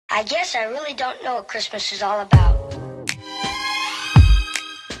I guess I really don't know what Christmas is all about.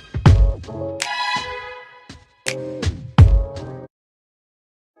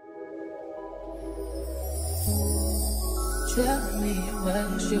 Tell me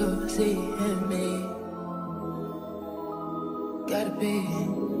what you see in me. Gotta be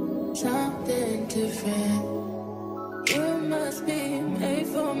something different. You must be made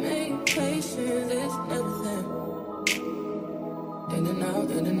for me. Patience is nothing. In and out,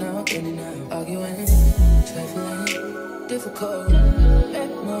 in and out, in and out. Arguing, trifling, difficult. Let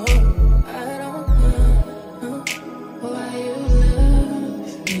more. I don't know why you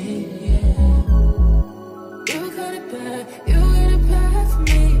love me. Yeah. You got it bad. You got it bad for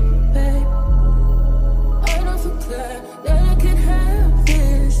me, babe. I don't feel glad that I can have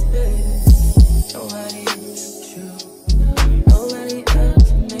this, babe. Nobody else true. Nobody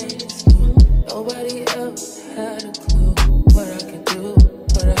else makes me. Nobody else had a clue what I could do,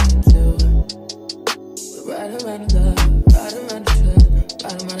 what I could do. We're riding around the love, riding around the trip,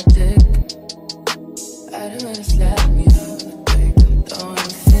 riding around the dick, riding around the slap me out the dick. I'm throwing a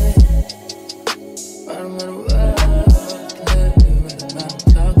fit, riding around the world, riding around,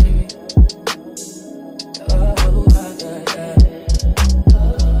 talk to me. Oh, yeah.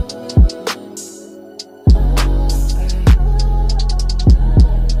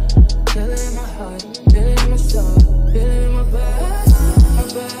 Feel it in my heart, feel it in my soul, feel it in my body,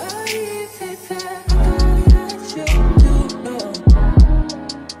 take that that you do know.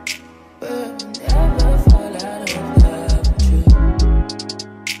 But I'll never fall out of love with you.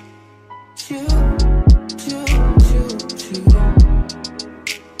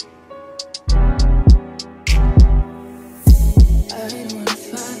 I don't wanna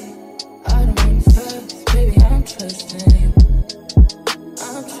fight, I don't wanna fuss, baby, I'm trusting you.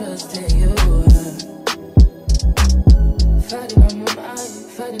 I'm trusting you. Fighting on my mind,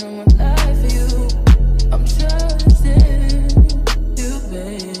 fighting on my life for you. I'm trusting you,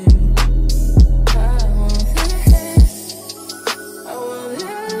 babe. I want this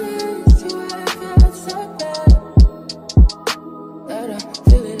to work out so bad that I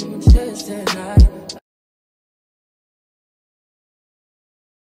feel it in my chest and I.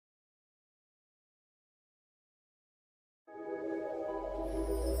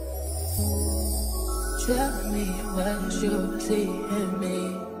 Tell me what you see in me.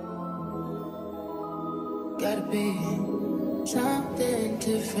 Gotta be something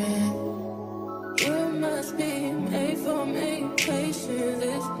different. You must be made for me. Patience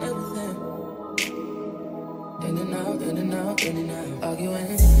is nothing. In and out, in and out, in and out.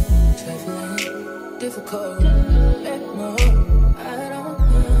 Arguing, trifling, difficult. Let more. I don't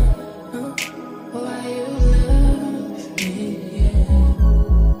know why you love me. Yeah.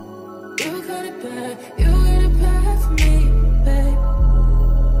 You got it bad. You got it bad for me, babe.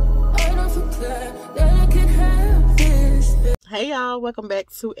 I don't feel glad that I can have this, babe. Hey y'all, welcome back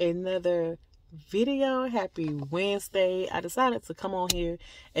to another video. Happy Wednesday. I decided to come on here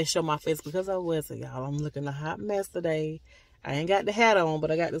and show my face because I wasn't, y'all. I'm looking a hot mess today. I ain't got the hat on,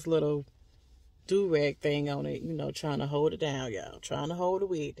 but I got this little do-rag thing on it, you know, trying to hold it down, y'all. Trying to hold the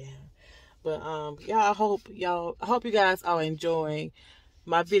wig down. But y'all, I hope you guys are enjoying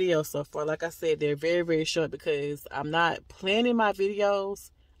my videos so far. Like I said, they're very, very short because I'm not planning my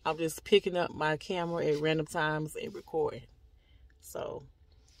videos. I'm just picking up my camera at random times and recording. So,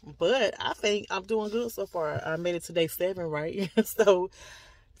 but I think I'm doing good so far. I made it to day 7, right? So,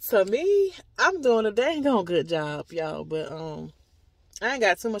 to me, I'm doing a dang on good job, y'all. But I ain't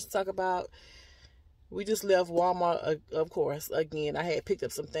got too much to talk about. We just left Walmart, of course. Again, I had picked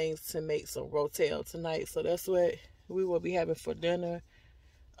up some things to make some rotel tonight. So, that's what we will be having for dinner.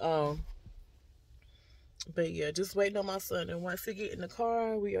 But yeah, just waiting on my son. And once we get in the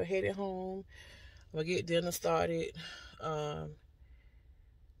car, we are headed home. We'll get dinner started.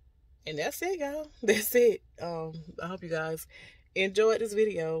 And that's it, y'all. That's it. I hope you guys enjoyed this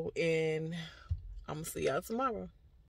video. And I'm going to see y'all tomorrow.